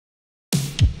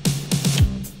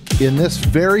In this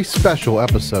very special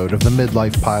episode of The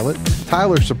Midlife Pilot,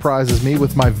 Tyler surprises me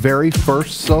with my very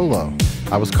first solo.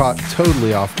 I was caught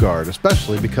totally off guard,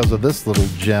 especially because of this little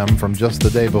gem from just the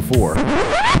day before.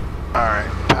 Alright,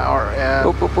 power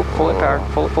and... Pull it, power.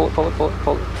 Pull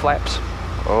it. Flaps.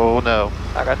 Oh no.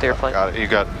 I got the airplane. Got it, you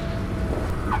got it.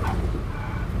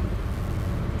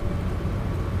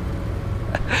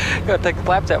 You gotta take the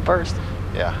flaps out first.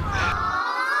 Yeah.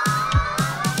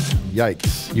 Yikes.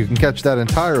 You can catch that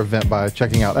entire event by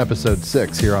checking out episode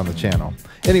 6 here on the channel.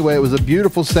 Anyway, it was a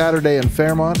beautiful Saturday in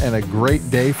Fairmont and a great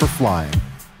day for flying.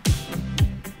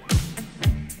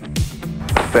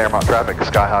 Fairmont traffic,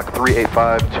 Skyhawk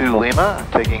 385 to Lima,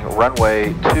 taking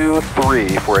runway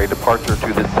 23 for a departure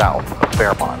to the south of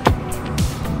Fairmont.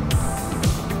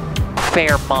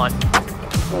 Fairmont.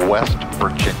 West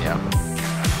Virginia.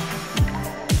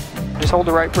 Just hold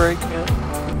the right brake. Yeah.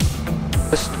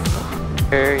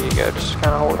 There you go. Just kind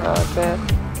of hold it like that.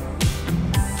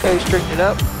 Okay, straighten it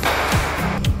up.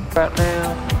 Right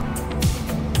now.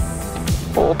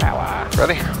 Full power.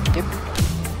 Ready? Yep.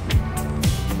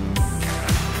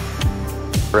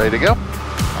 Ready to go?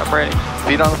 I'm ready.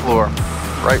 Feet on the floor.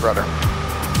 Right rudder.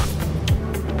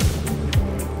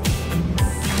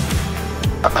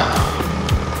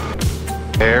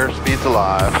 Airspeed's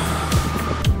alive.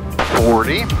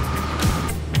 40.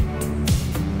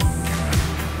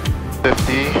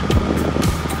 50.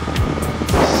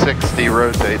 60.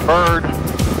 Rotate. Bird.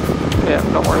 Yeah,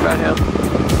 don't worry about him.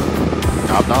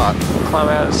 I'm not. Climb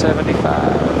out at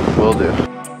 75. Will do.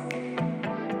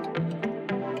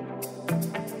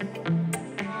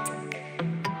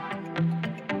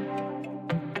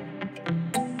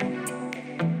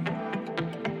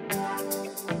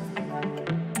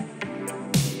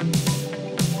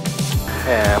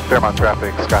 And Fairmont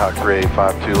traffic, Skyhawk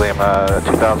 385 to Lima,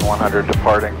 2100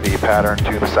 departing the pattern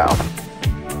to the south.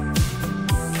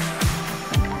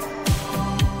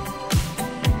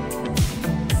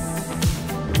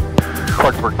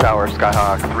 Clarksburg Tower,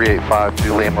 Skyhawk 385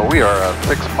 to Lima. We are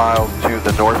 6 miles to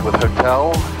the north with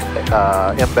hotel,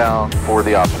 inbound for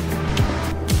the option.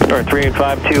 North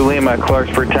 385 to Lima,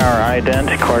 Clarksburg Tower, ident,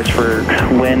 Clarksburg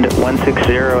wind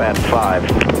 160 at 5.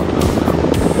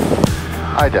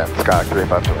 Ident, Skyhawk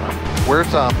 385 to Lima.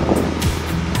 Where's,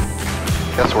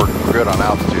 guess we're good on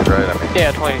altitude, right? I mean,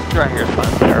 Yeah, 20, right here is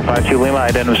fine. Tower 52 Lima,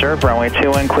 ident observed, runway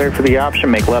 21 cleared for the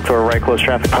option, make left or right close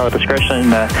traffic, pilot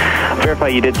discretion. Verify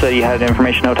you did say you had an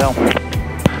information hotel?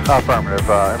 affirmative,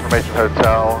 information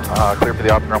hotel, clear for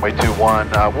the option runway 21.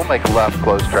 We'll make left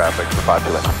close traffic for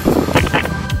 52 Lima.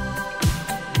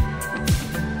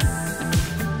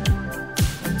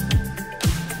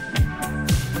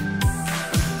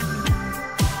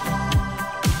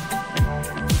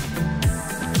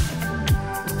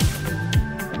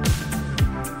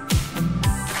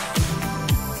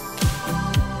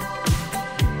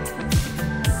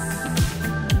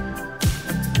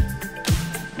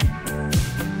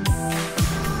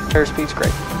 Airspeed's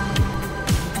great.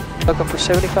 Looking for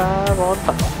 75 on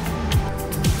funnel.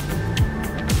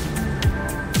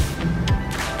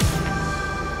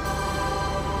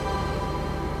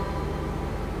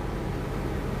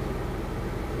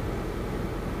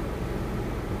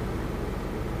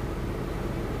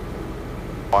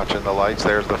 Watching the lights,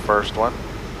 there's the first one.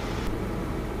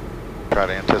 Try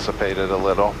to anticipate it a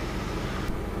little.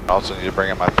 Also need to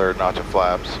bring in my third notch of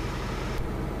flaps.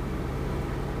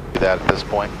 Do that at this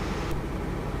point.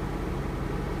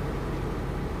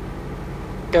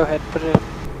 Go ahead, put it in.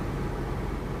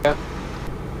 Go.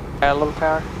 Add a little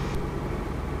power.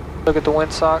 Look at the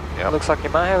windsock. Yep. Looks like you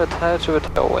might have a touch of a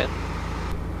tailwind.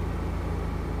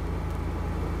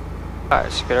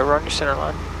 Alright, so get over on your center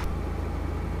line.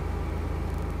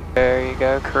 There you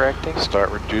go, correcting. Start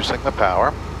reducing the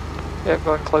power. Yep,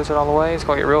 go ahead and close it all the way. It's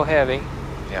going to get real heavy.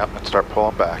 Yep, and start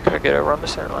pulling back. Gotta get over on the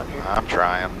center line here. I'm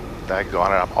trying. Daggone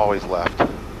it, I'm always left.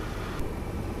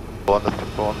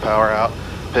 Pulling power out.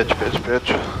 Pitch, pitch, pitch.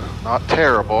 Not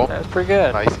terrible. That's pretty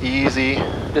good. Nice, easy.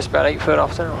 Just about 8 foot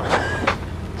off center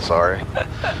line. Sorry.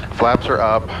 Flaps are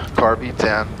up. Car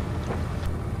V10.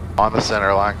 On the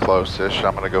center line, close-ish.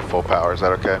 I'm going to go full power. Is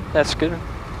that okay? That's good.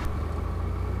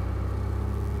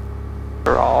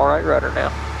 We're all right rudder now.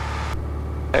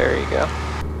 There you go.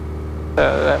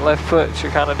 That left foot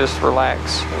should kind of just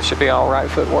relax. It should be all right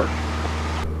footwork.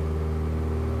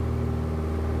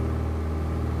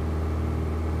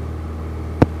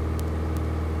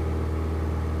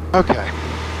 Okay.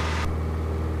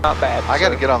 Not bad. I got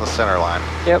to get on the center line.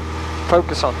 Yep.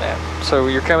 Focus on that. So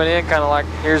you're coming in kind of like,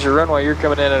 here's your runway, you're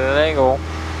coming in at an angle.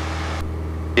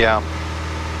 Yeah.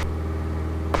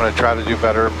 I'm going to try to do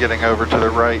better getting over to the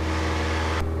right.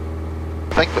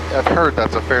 I think I've heard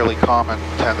that's a fairly common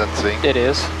tendency. It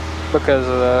is, because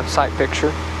of the sight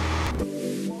picture.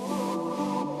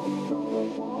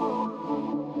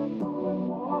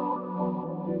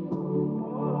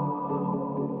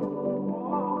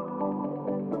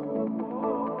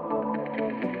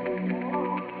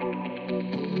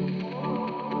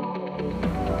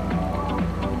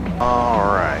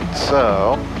 Alright,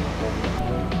 so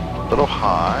a little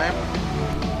high.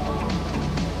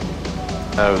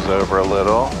 Nose over a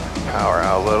little, power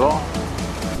out a little.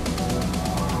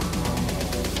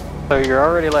 So you're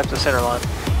already left the center line.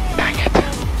 Dang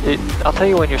it. I'll tell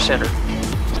you when you're centered.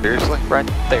 Seriously? Right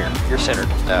there, you're centered.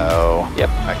 No. Yep.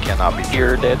 I cannot be.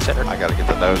 You're dead centered. I gotta get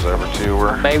the nose over too.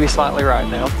 Or Maybe slightly right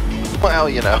now. well,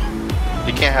 you know,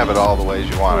 you can't have it all the ways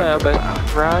you want Yeah, it. but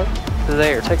right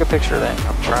there, take a picture of that.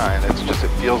 I'm trying. It's just, it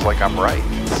feels like I'm right.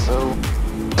 It's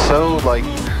so like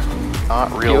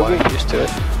not real You'll life. get used to it.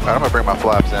 All right, I'm gonna bring my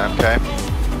flaps in, okay?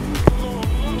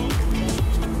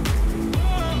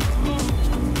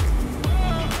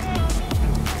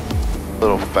 A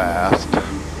little fast.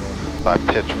 I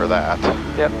pitch for that.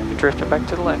 Yep, you're drifting back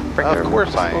to the left. Bring it Of over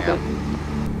course just a I little am.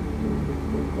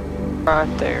 bit.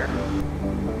 Right there.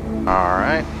 All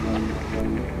right.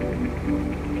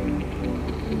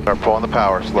 Start pulling the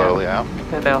power slowly out.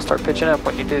 And now start pitching up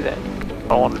when you do that. I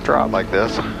don't want to drop. Like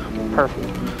this. Perfect.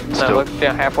 Now Still. look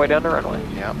down halfway down the runway.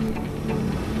 Yep.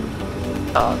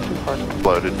 Too hard.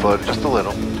 Floated just a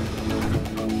little.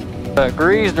 The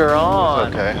greased are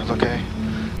on. It's okay.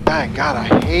 Dang, God, I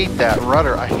hate that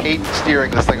rudder. I hate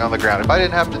steering this thing on the ground. If I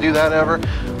didn't have to do that ever,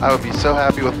 I would be so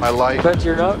happy with my life. But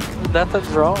you're not, nothing's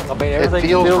wrong. I mean, everything It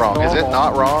feels wrong. normal. Is it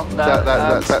not wrong?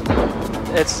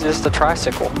 It's just a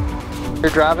tricycle.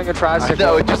 You're driving a tricycle. I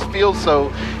know, it just feels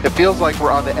so, it feels like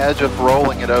we're on the edge of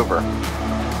rolling it over.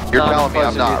 You're telling me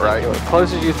I'm not, right?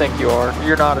 Close as you think you are.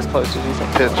 You're not as close as you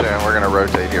think. Pitch in, we're gonna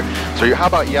rotate here. So how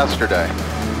about yesterday?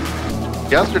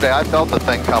 Yesterday I felt the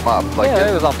thing come up. Like yeah,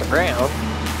 it was off the ground.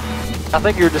 I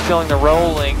think you're just feeling the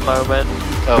rolling moment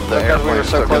of the because airplane. we were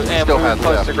so close, we and still we were had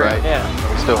close lift, to ground. right?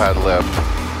 Yeah. We still had lift.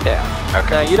 Yeah.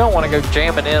 Okay. Now you don't want to go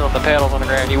jamming in on the pedals on the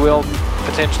ground. You will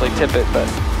potentially tip it, but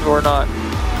we're not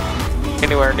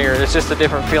anywhere near it. It's just a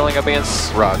different feeling of being.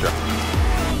 Roger.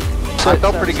 I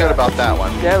felt pretty good about that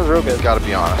one. Yeah, it was real good. Got to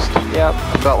be honest. Yep.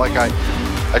 I felt like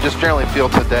I just generally feel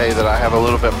today that I have a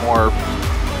little bit more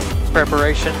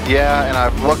preparation. Yeah, and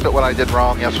I've looked at what I did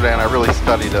wrong yesterday, and I really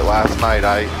studied it last night.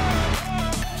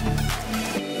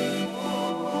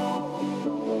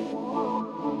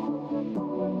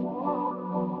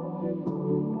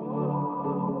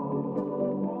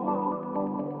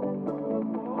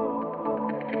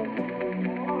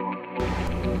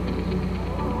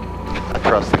 I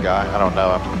trust the guy. I don't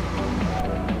know him.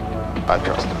 I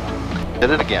trust him. Did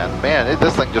it again. Man,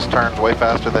 this thing just turns way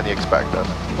faster than you expect,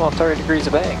 doesn't it? Well, 30 degrees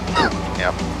of bank.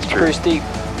 Yeah, it's true. Pretty steep.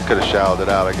 Could have shallowed it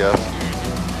out, I guess.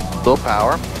 Little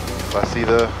power. I see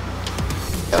the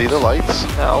lights.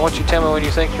 Now, I want you to tell me when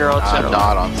you think you're on center I'm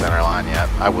line. not on center line yet.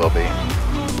 I will be.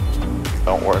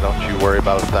 Don't worry. Don't you worry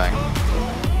about a thing.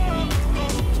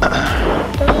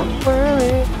 Don't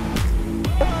worry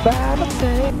about a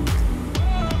thing.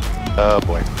 Oh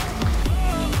boy.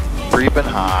 Creeping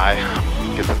high.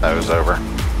 Get the nose over.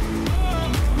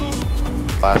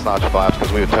 Last notch flaps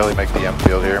because we would totally make the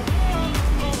infield here.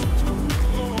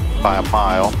 By a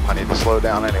mile. I need to slow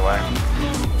down anyway.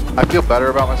 I feel better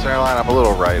about my center line. I'm a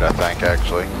little right, I think,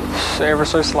 actually. Ever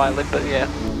so slightly, but yeah.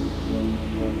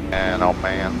 And oh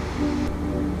man.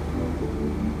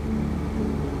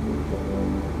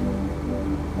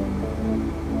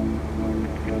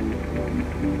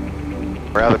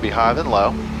 Rather be high than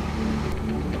low.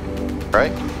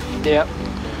 Right? Yep.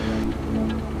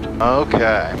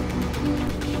 Okay.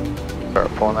 Start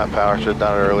pulling that power. Should have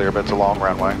done it earlier, but it's a long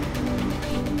runway.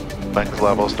 Wings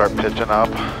level, start pitching up.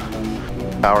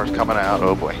 Power's coming out.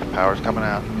 Oh boy, power's coming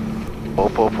out. Pull,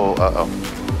 pull, pull.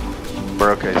 Uh-oh.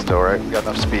 We're okay still, right? We got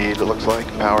enough speed, it looks like.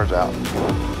 Power's out.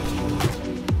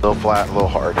 A little flat, a little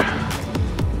hard.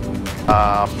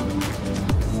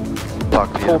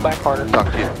 Talk to you. Pull back harder.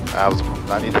 Talk to you.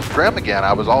 I need to trim again.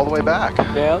 I was all the way back.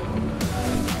 Yeah.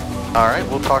 All right,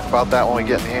 we'll talk about that when we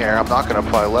get in the air. I'm not going to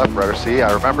apply left rudder. See,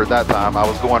 I remembered that time. I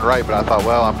was going right, but I thought,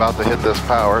 well, I'm about to hit this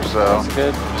power, so. That's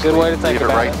a good way to think leave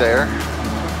about it. Right it. there.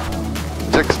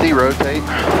 60, rotate.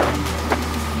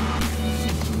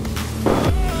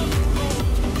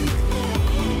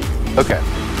 Okay.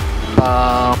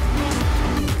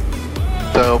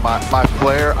 So my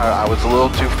flare, I was a little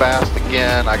too fast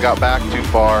again. I got back too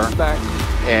far. Back.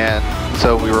 And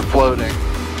so we were floating.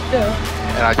 Yeah.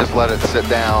 And I just let it sit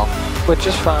down. Which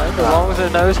is fine, as long as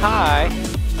it nose high.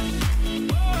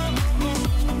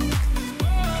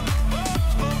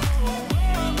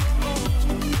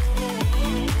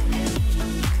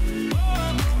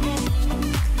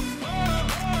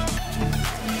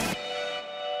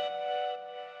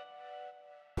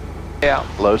 Yeah.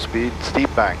 Low speed,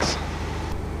 steep banks.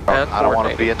 And I don't want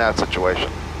to be in that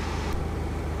situation.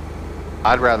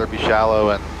 I'd rather be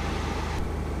shallow and,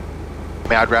 I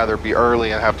mean, I'd rather be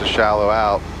early and have to shallow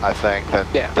out, I think, than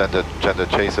to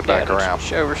chase it back around.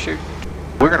 Overshoot.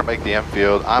 We're going to make the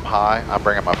infield. I'm high. I'm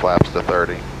bringing my flaps to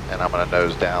 30, and I'm going to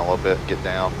nose down a little bit, get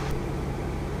down.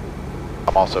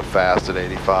 I'm also fast at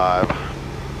 85.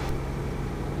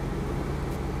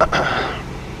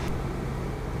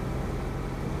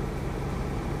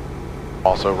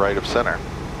 Also right of center.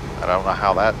 I don't know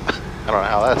how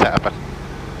that's happened.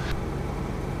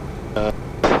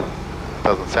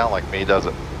 Doesn't sound like me, does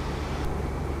it?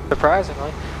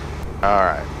 Surprisingly. All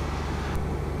right.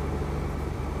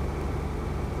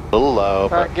 A little low. All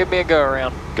right, give me a go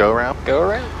around. Go around? Go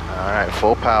around. All right,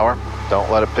 full power. Don't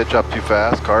let it pitch up too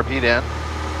fast. Carb heat in.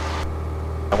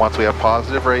 And once we have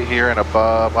positive right here and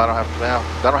above, I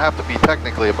don't have to be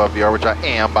technically above VR, which I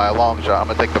am by a long shot. I'm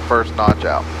gonna take the first notch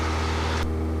out.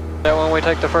 Is that when we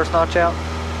take the first notch out?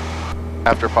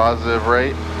 After positive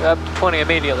rate? Up to 20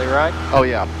 immediately, right? Oh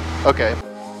yeah, okay.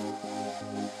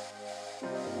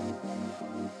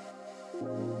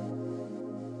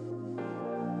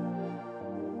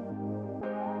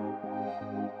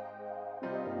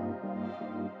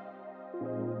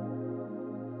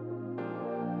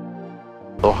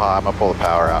 A little high, I'm gonna pull the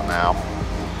power out now.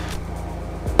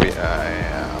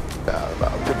 Yeah,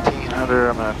 about 1500,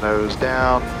 I'm gonna nose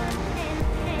down.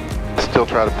 Still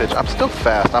try to pitch, I'm still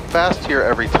fast. I'm fast here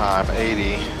every time,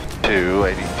 82,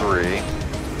 83. I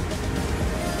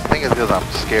think it's because I'm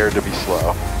scared to be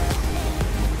slow.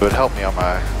 It would help me on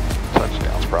my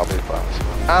touchdowns probably if I was,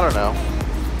 I don't know.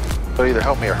 It would either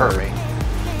help me or hurt me.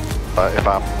 But if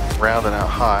I'm rounding out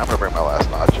high, I'm gonna bring my last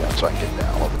notch in so I can get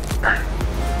down a little bit there.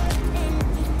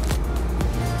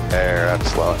 There,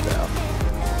 that's slowing down.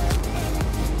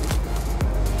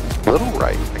 A little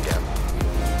right again.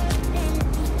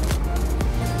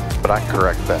 But I can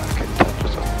correct that. Okay,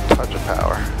 just a touch of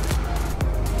power.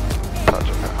 Touch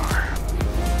of power.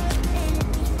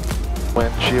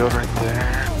 Windshield right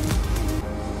there.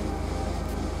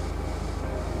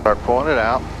 Start pulling it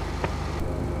out.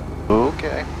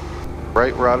 Okay.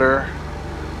 Right rudder.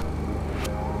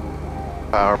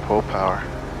 Power, pull power.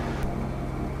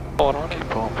 Hold on. Keep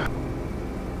pulling.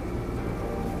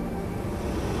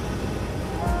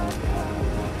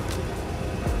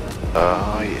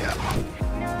 Oh yeah.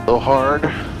 A little hard.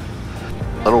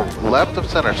 A little left of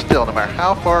center still, no matter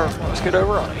how far. Let's get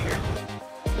over on it here.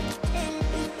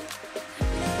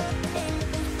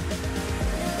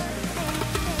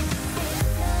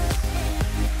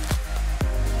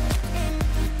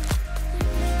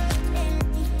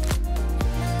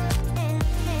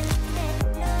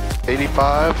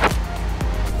 '85.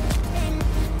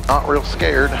 Not real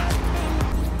scared.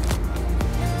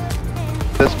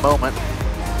 This moment.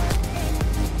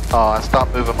 Oh, I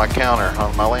stopped moving my counter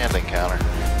on my landing counter.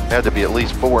 It had to be at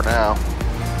least 4 now.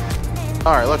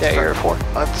 All right, let's you're at 4.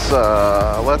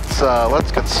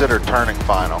 Let's consider turning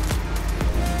final.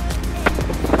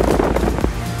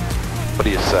 What do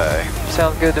you say?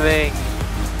 Sounds good to me.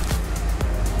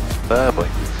 Lovely.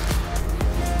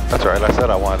 That's all right. I said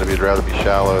I wanted to rather be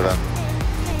shallow than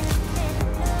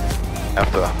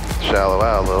have to shallow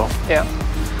out a little. Yeah.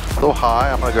 A little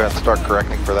high. I'm gonna go ahead and start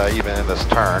correcting for that even in this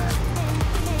turn.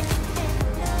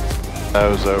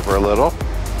 Nose over a little.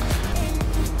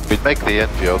 We'd make the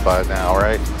infield by now,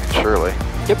 right? Surely.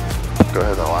 Yep. Go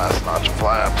ahead and last notch of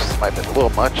flaps. Might have been a little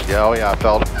much. Yeah, oh yeah, I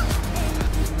felt it.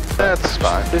 That's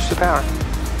fine. Just the power.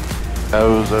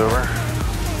 Nose over.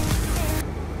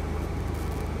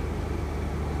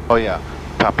 Oh yeah,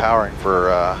 I'm powering for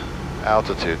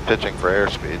altitude, pitching for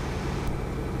airspeed.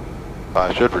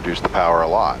 I should reduce the power a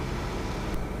lot.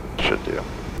 Should do.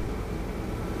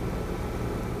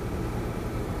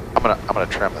 I'm gonna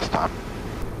trim this time.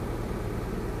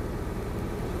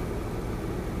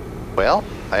 Well,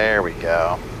 there we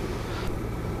go.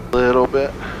 Little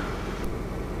bit.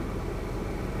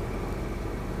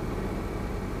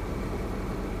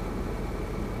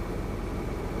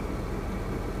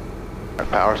 Our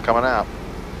power's coming out.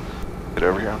 Get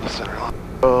over here on the center line.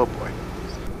 Oh boy.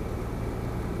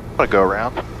 I'm gonna go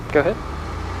around. Go ahead.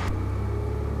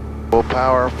 Full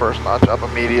power, first notch up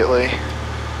immediately.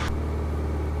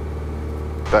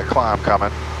 That climb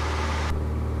coming.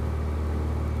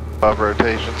 Above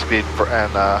rotation speed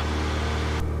and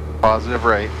positive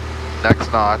rate.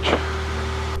 Next notch.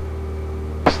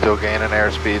 Still gaining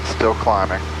airspeed, still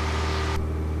climbing.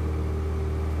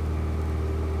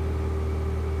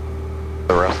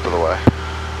 The rest of the way.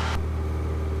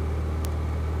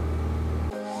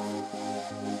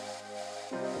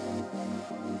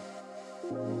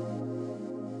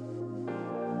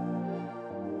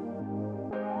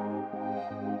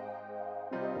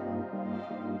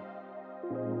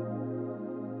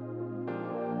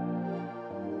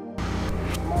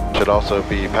 should also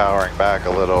be powering back a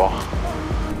little.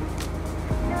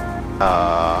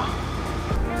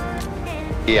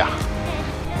 Yeah,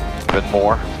 a bit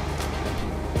more.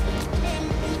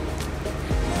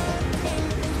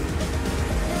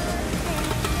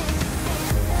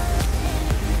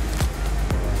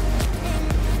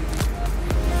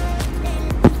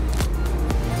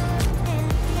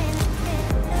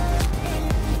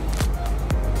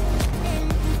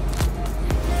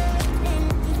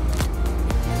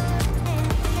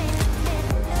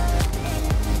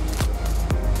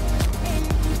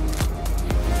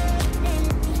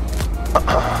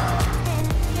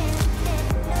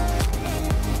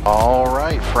 All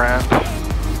right, friend.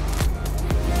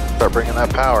 Start bringing that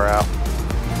power out.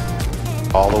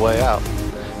 All the way out.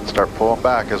 Start pulling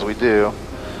back as we do.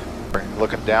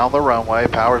 Looking down the runway.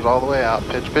 Power's all the way out.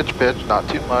 Pitch, pitch, pitch. Not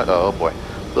too much. Oh boy.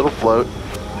 Little float.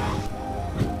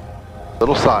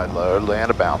 Little side load. Land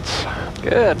a bounce.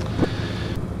 Good.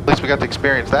 At least we got to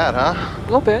experience that, huh? A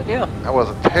little bit, yeah. That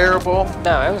wasn't terrible.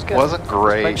 No, it was good. Wasn't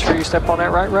great. Make sure you step on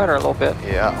that right rudder a little bit.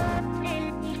 Yeah.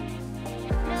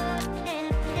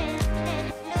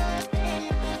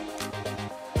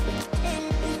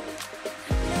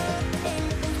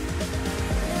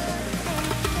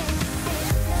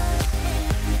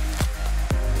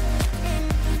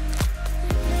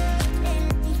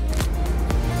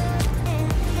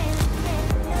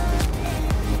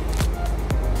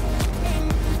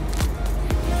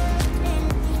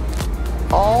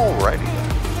 Alrighty.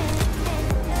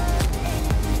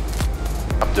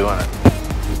 I'm doing it.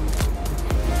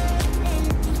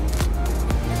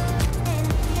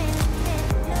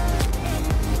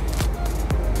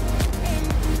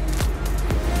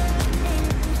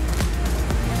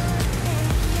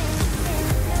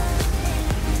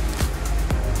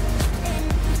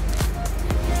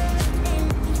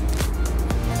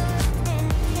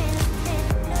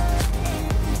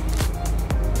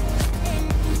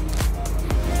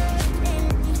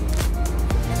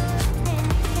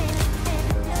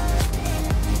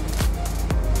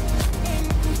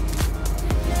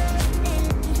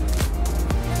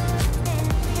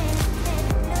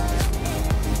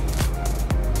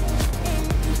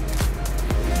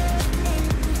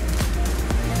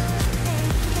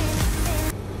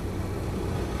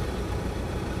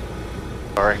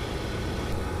 Sorry.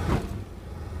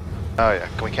 Oh yeah,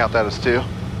 can we count that as 2?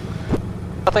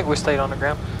 I think we stayed on the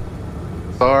ground.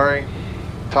 Sorry.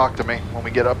 Talk to me when we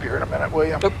get up here in a minute, will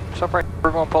you? Nope, stop right. We're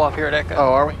going to pull off here at Echo.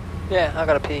 Oh, are we? Yeah, I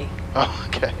got to pee. Oh,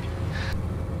 okay.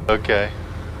 Okay.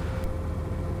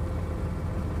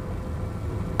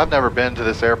 I've never been to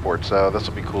this airport, so this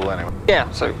will be cool anyway.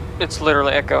 Yeah, so it's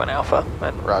literally Echo and Alpha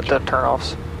and Roger. the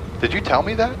turnoffs. Did you tell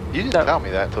me that? You didn't tell me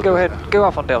that until Go just ahead, now. go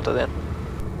off on Delta then.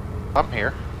 I'm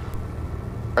here.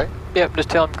 Right? Yep, just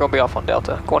tell them you're going to be off on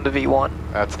Delta. Going to V1.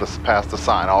 That's the past the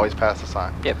sign. Always past the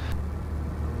sign. Yep.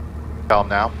 Tell them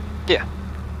now. Yeah.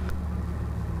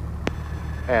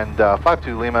 And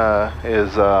 52 Lima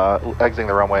is exiting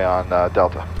the runway on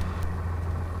Delta.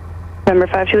 Number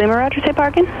 52 Lima, roger, say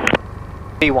parking.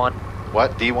 V1.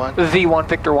 What? D1? V1,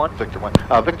 Victor 1. Victor 1.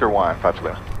 Victor 1, 52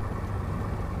 Lima.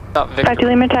 Not Victor. 52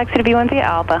 Lima, taxi to V1 via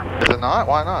Alpha. Is it not?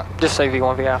 Why not? Just say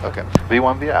V1 via Alpha. Okay.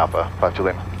 V1 via Alpha, 52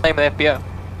 Lima. Name of the FBO.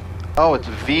 Oh, it's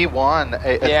V1.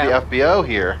 It's Yeah. the FBO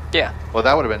here. Yeah. Well,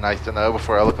 that would have been nice to know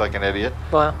before I look like an idiot.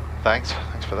 Well, Thanks.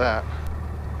 Thanks for that.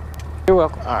 you're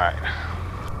welcome. All right.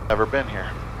 Never been here.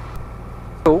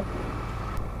 Cool.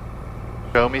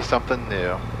 Show me something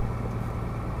new.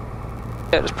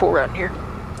 Yeah, just pull right in here.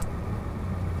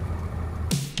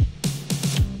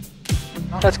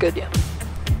 That's good, yeah.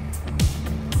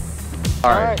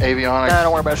 All right. Avionics. Nah,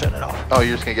 don't worry about shutting it off. Oh,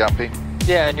 you're just going to get on P?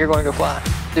 Yeah, and you're going to go fly.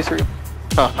 D3.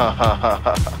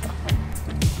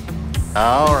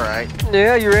 All right.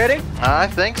 Yeah, you ready? I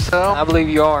think so. I believe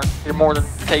you are. You're more than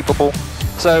capable.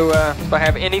 So, if I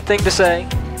have anything to say,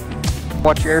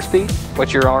 watch your airspeed,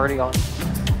 which you're already on.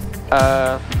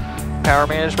 Power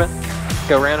management,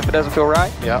 go around if it doesn't feel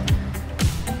right. Yep.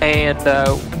 And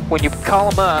when you call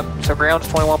them up, so ground is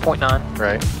 21.9.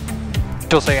 Right.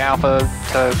 You'll say alpha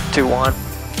to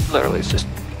 2-1. Literally, it's just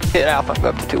hit alpha and go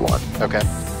up to 2-1. Okay.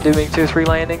 Do me 2 or 3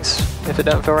 landings. If it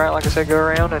doesn't feel right, like I said, go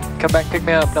around and come back and pick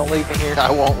me up. Don't leave me here.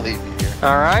 I won't leave you here.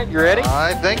 All right, you ready?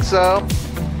 I think so.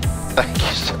 Thank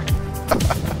you, sir.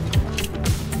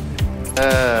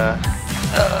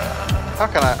 How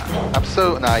can I'm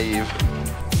so naive.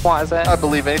 Why is that? I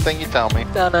believe anything you tell me.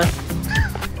 No, no.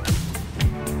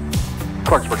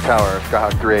 Clarksburg Tower,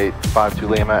 Skyhawk 3852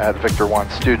 Lima at Victor 1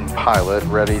 student pilot,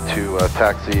 ready to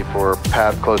taxi for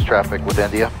pad close traffic with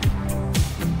India.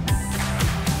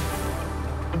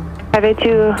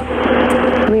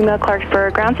 582 Lima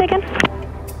Clarksburg, ground taken.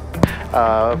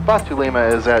 52 Lima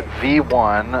is at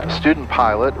V1, student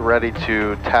pilot, ready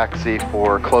to taxi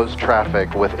for closed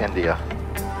traffic with India.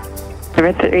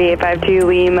 Number 3852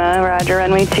 Lima, roger,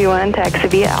 runway 21, taxi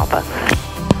via Alpha.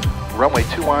 Runway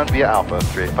 21 via Alpha,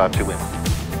 3852 Lima.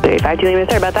 3852 Lima,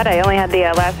 sorry about that. I only had the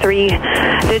last 3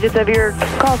 digits of your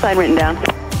call sign written down.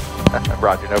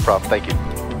 Roger, no problem. Thank you.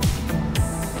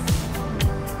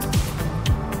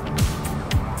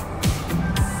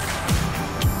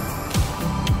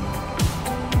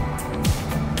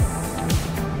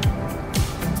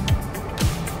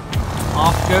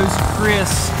 Off goes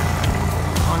Chris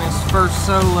on his first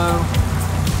solo.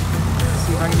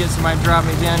 See if I can get somebody to drive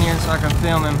me down here so I can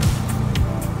film him.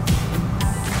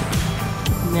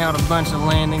 Nailed a bunch of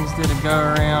landings, did a go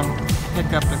around,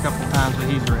 hiccuped a couple times, but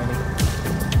he's ready.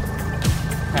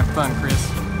 Have fun,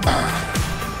 Chris.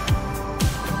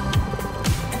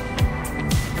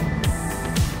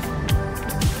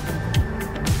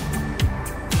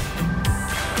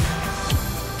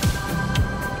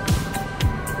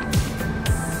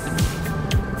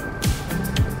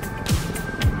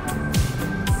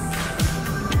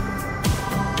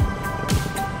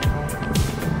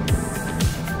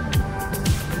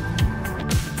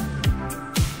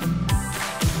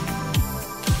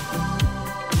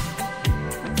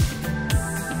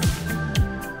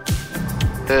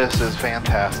 This is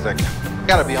fantastic.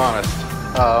 Gotta be honest,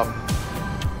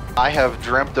 I have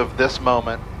dreamt of this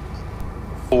moment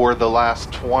for the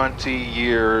last 20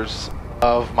 years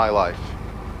of my life.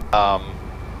 And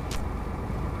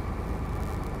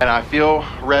I feel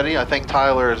ready. I think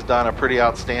Tyler has done a pretty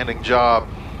outstanding job.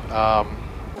 Go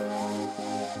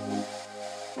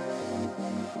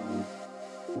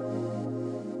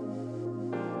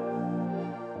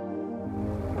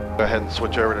ahead and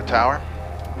switch over to tower.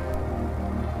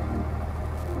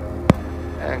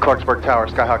 And Clarksburg Tower,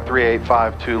 Skyhawk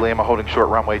 3852 Lima, holding short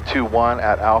runway 21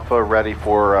 at Alpha, ready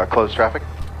for closed traffic.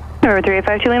 Number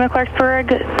 3852 Lima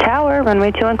Clarksburg Tower, runway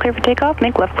 21 clear for takeoff,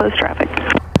 make left closed traffic.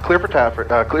 Clear for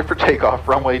takeoff,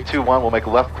 runway 21 will make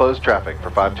left closed traffic for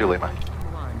 52 Lima.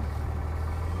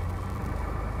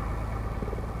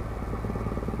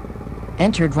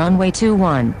 Entered runway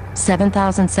 21,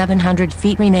 7,700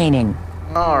 feet remaining.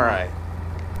 All right.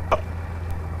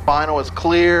 Final is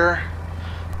clear.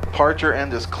 Departure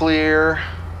end is clear.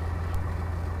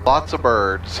 Lots of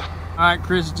birds. Alright,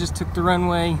 Chris just took the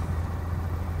runway.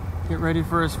 Get ready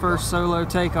for his first solo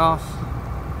takeoff.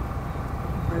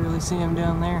 Barely see him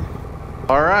down there.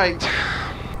 All right.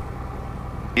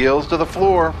 Heels to the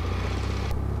floor.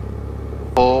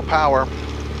 Full power.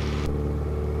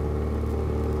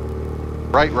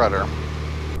 Right rudder.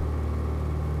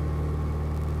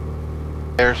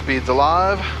 Airspeed's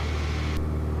alive.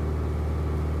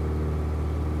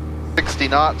 60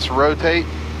 knots, rotate.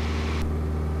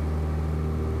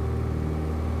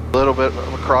 A little bit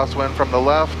of a crosswind from the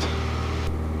left.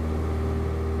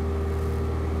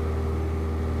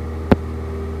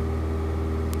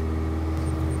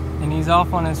 And he's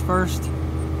off on his first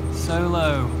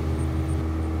solo.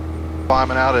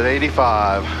 Climbing out at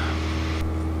 85.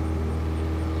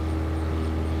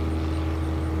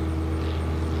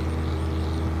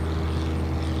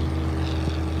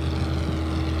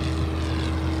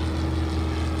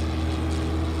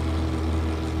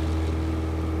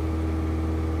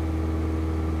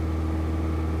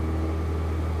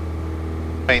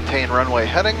 Maintain runway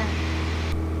heading.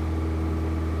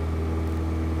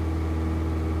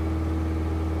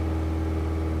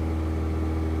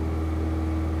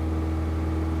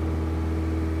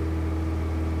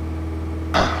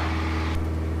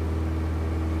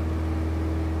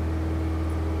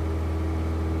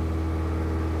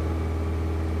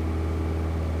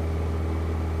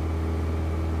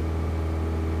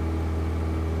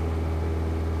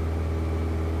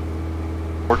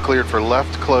 We're cleared for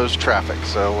left closed traffic,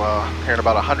 so here in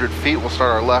about 100 feet we'll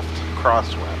start our left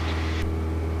crosswind.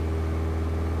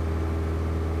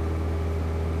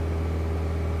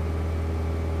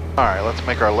 Alright, let's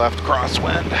make our left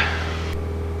crosswind.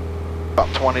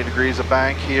 About 20 degrees of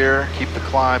bank here, keep the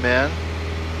climb in.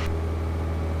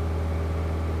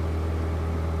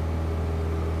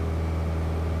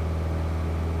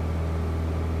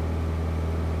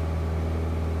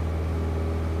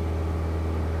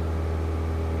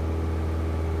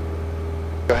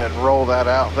 Go ahead and roll that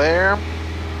out there.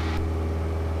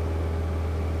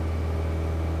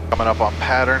 Coming up on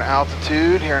pattern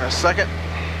altitude here in a second.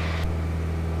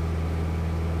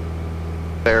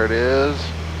 There it is.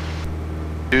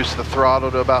 Reduce the throttle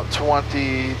to about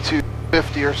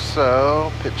 2250 or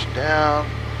so. Pitch down.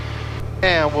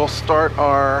 And we'll start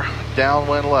our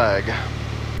downwind leg.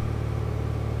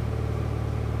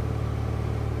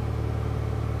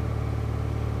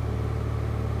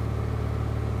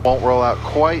 Won't roll out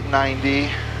quite 90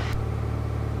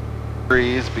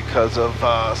 degrees because of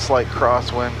slight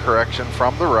crosswind correction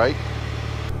from the right.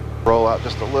 Roll out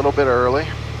just a little bit early.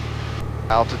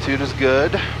 Altitude is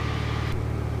good.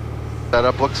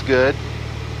 Setup looks good.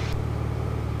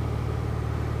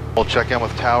 We'll check in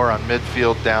with tower on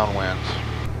midfield downwind.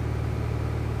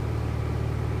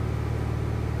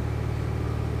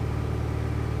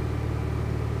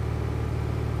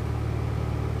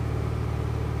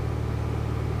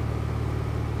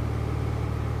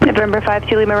 November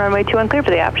 52 Lima, runway 21, clear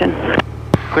for the option.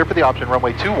 Clear for the option,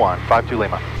 runway 21, 52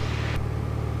 Lima.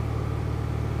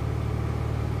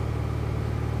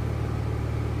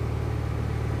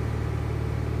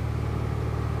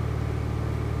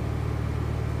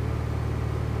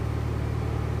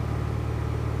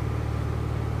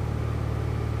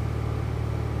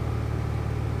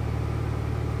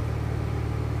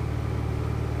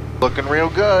 Looking real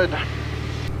good.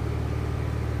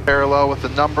 Parallel with the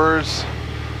numbers.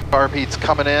 Carb heat's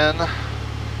coming in. I'm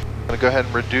gonna go ahead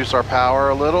and reduce our power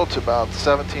a little to about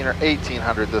 17 or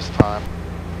 1800 this time.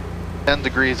 10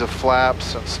 degrees of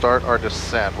flaps and start our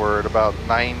descent. We're at about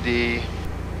 90,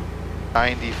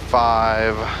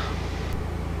 95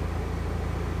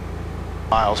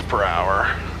 miles per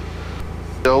hour.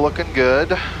 Still looking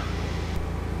good.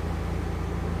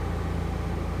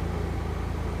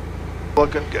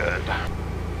 Looking good.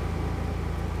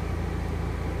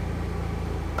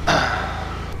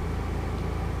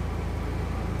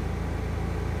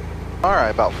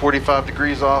 Alright, about 45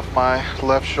 degrees off my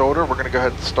left shoulder. We're going to go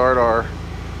ahead and start our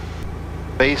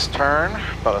base turn.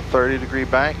 About a 30-degree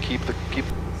bank. Keep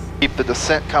the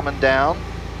descent coming down.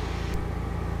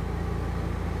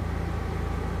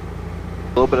 A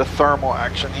little bit of thermal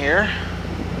action here.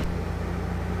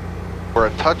 We're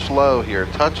a touch low here,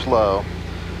 touch low.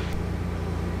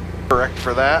 Correct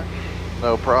for that,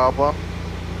 no problem.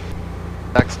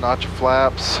 Next notch of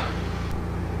flaps.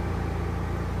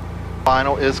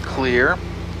 Final is clear.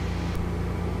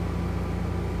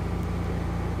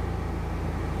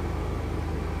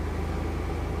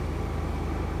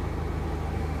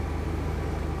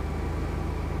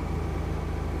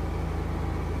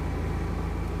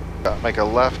 Make a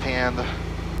left hand.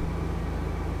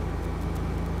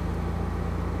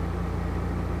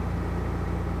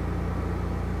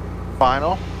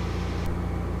 Final.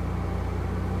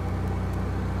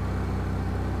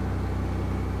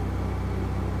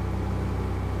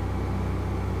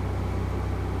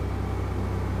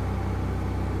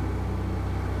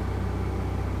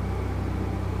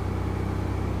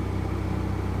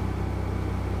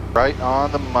 Right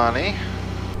on the money.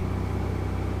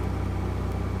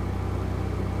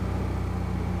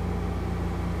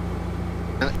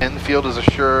 Infield is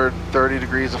assured, 30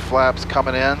 degrees of flaps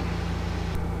coming in.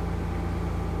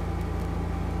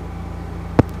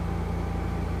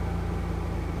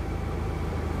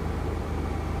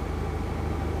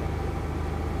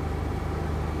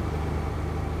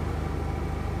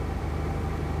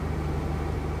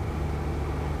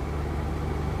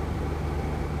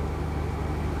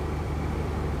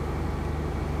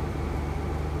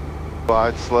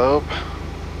 Glide slope.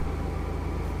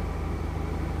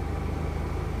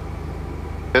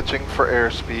 Pitching for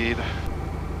airspeed.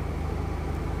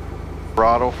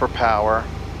 Throttle for power.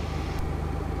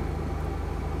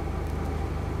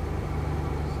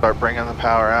 Start bringing the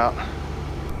power out.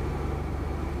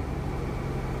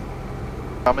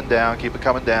 Coming down, keep it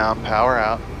coming down, power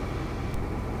out.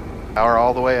 Power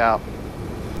all the way out.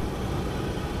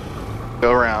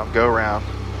 Go around, go around.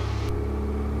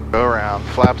 Go around.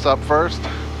 Flaps up first.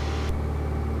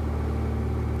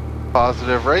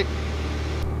 Positive rate.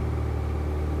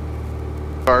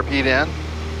 Carb heat in.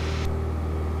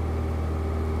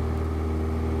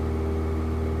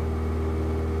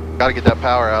 Gotta get that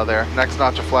power out of there. Next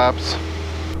notch of flaps.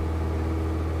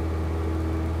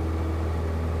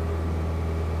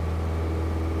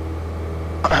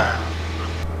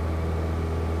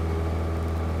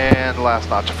 And last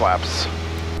notch of flaps.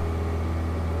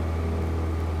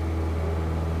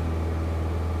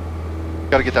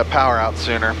 Gotta get that power out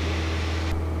sooner.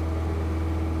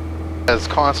 That's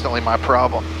constantly my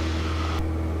problem.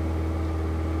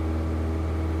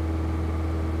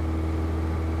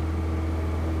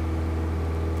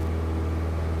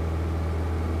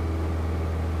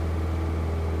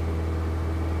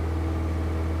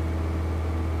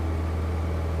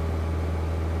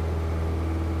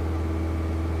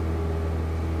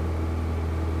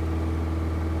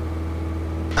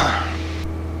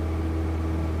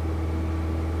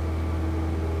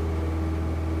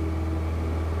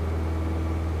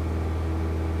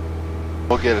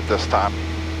 We'll get it this time.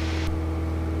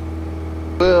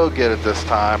 We'll get it this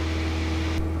time.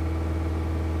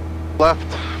 Left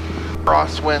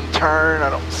crosswind turn. I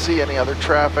don't see any other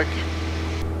traffic.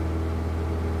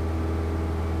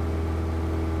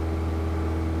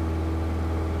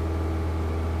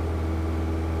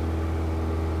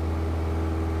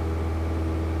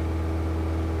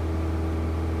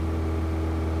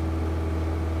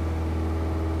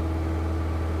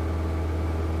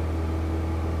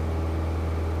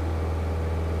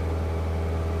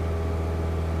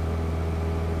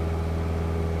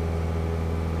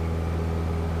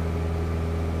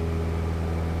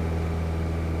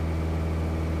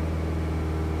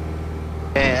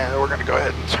 And we're going to go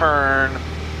ahead and turn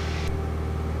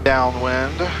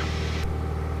downwind.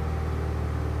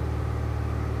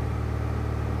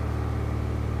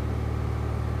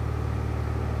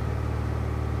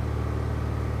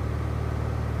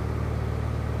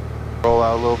 Roll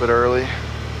out a little bit early.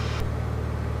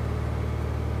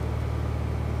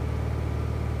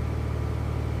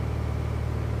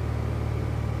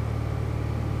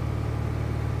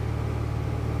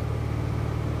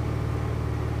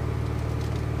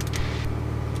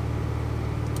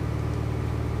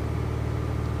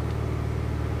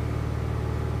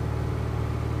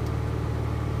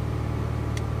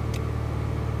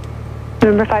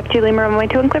 November 52 Lima, runway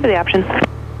 2 and clear for the option.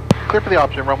 Clear for the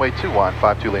option, runway 21,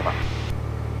 52 Lima.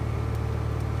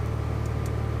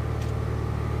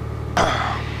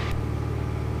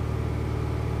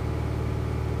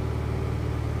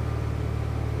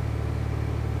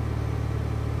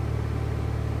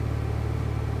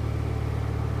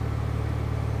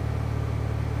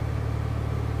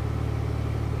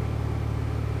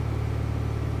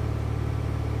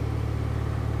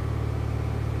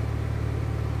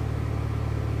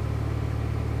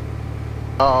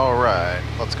 All right,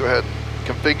 let's go ahead and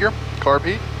configure carb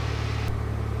heat.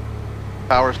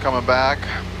 Power's coming back.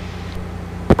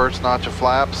 First notch of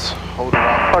flaps. Hold it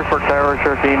on. Clarksburg Tower,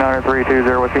 Cherokee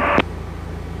 9320 with you.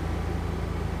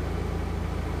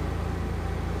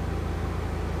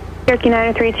 Cherokee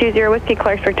 9320 Whiskey,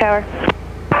 Clarksburg Tower.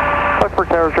 Clarksburg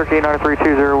Tower, Cherokee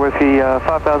 9320 with the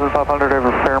 5,500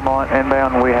 over Fairmont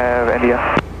inbound. We have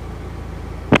India.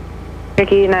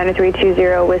 Cherokee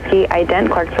 9320 Whiskey, ident,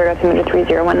 Clarksburg, altimeter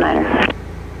 3019er.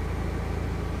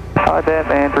 Ident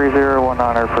and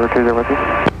 3019er for 20 with you.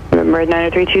 November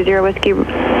 9320 Whiskey,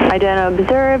 ident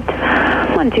observed,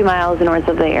 12 miles north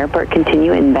of the airport,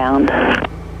 continue inbound.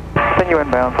 Continue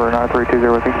inbound for 9320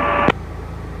 with you.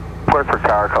 Clarksburg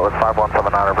Tower, color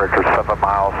 5179er, Victor, 7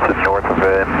 miles to north of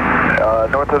it.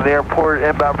 North of the airport,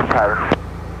 inbound for pattern.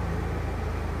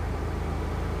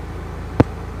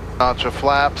 Notch of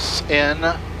flaps in.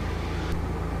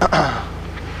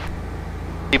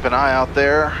 Keep an eye out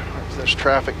there. There's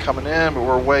traffic coming in, but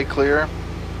we're way clear.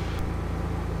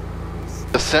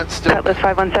 Descent still. Cutlass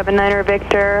 5179er,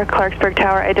 Victor, Clarksburg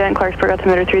Tower, ident, Clarksburg,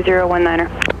 altimeter 3019er.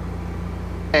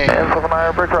 And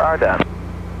 79er, Victor, ident.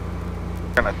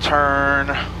 we're gonna turn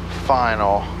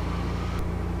final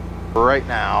right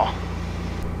now.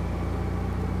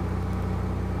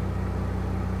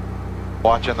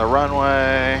 Watching the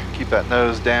runway, keep that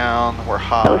nose down, we're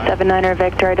high. 79er,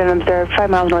 Victor, ident observed, 5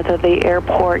 miles north of the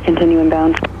airport, continue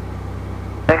inbound.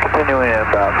 And continuing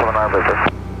inbound, 79er,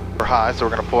 Victor. We're high, so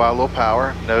we're gonna pull out a little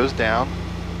power, nose down.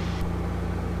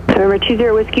 November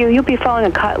 20 Whiskey, you'll be following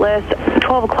a Cutlass,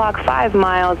 12 o'clock, 5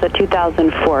 miles at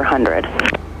 2,400.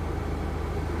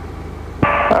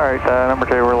 Alright, number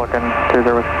 2, we're looking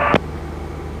 20 with.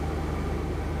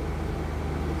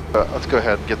 Let's go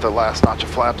ahead and get the last notch of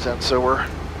flaps in so we're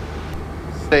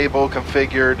stable,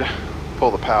 configured,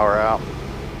 pull the power out.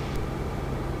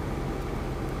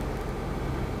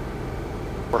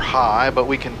 We're high, but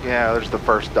we can, yeah, there's the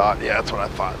first dot. Yeah, that's what I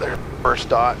thought there. First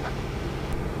dot.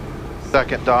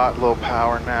 Second dot, low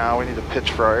power now. We need to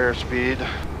pitch for our airspeed.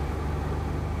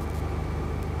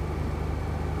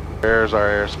 There's our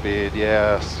airspeed.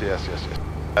 Yes, yes, yes, yes.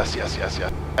 Yes, yes, yes,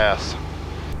 yes, yes.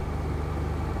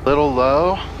 Little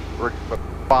low. We're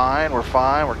fine, we're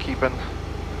fine. We're keeping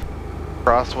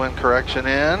crosswind correction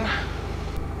in.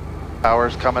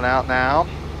 Power's coming out now.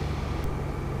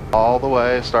 All the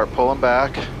way, start pulling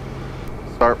back.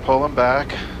 Start pulling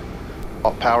back.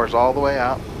 All, power's all the way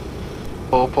out.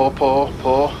 Pull, pull, pull,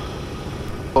 pull.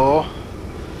 Pull.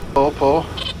 Pull, pull.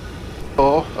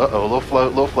 Pull. Uh-oh, little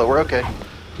float, we're okay.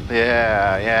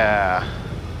 Yeah, yeah.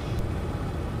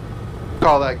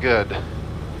 Call that good,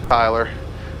 Tyler.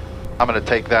 I'm gonna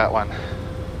take that one.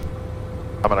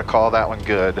 I'm gonna call that one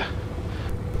good.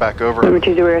 Back over. Number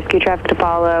 20 Rescue traffic to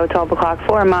follow, 12 o'clock,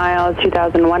 4 miles,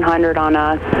 2,100 on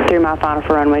a 3 mile final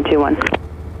for runway 21.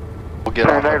 We'll get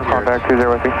off negative up here. contact 20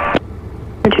 Whiskey.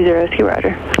 20 Whiskey,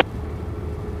 roger.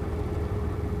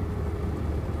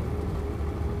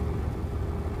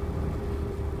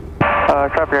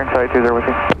 Copy your insight 20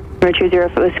 Whiskey. 20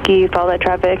 Whiskey, follow that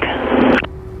traffic.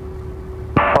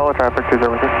 Follow traffic 20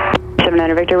 Whiskey.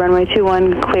 79 Victor, runway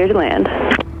 21, clear to land.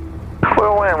 Clear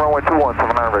land, runway 21,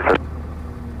 79 Victor.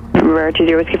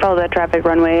 20 Whiskey, follow that traffic,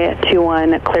 runway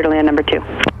 21, clear to land number 2.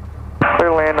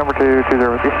 Clear land number 2, 20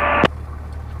 Whiskey.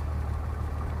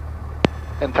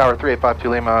 And Tower 3852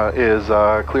 Lima is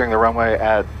clearing the runway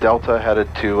at Delta, headed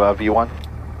to V1.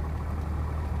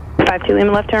 52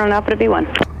 Lima, left turn on Alpha to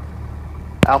V1.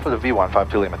 Alpha to V1,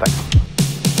 52 Lima, thanks.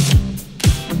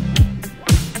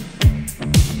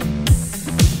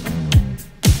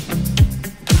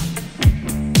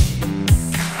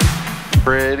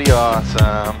 Pretty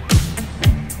awesome.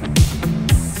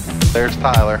 There's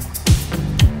Tyler.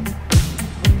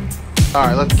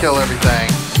 Alright, let's kill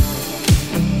everything.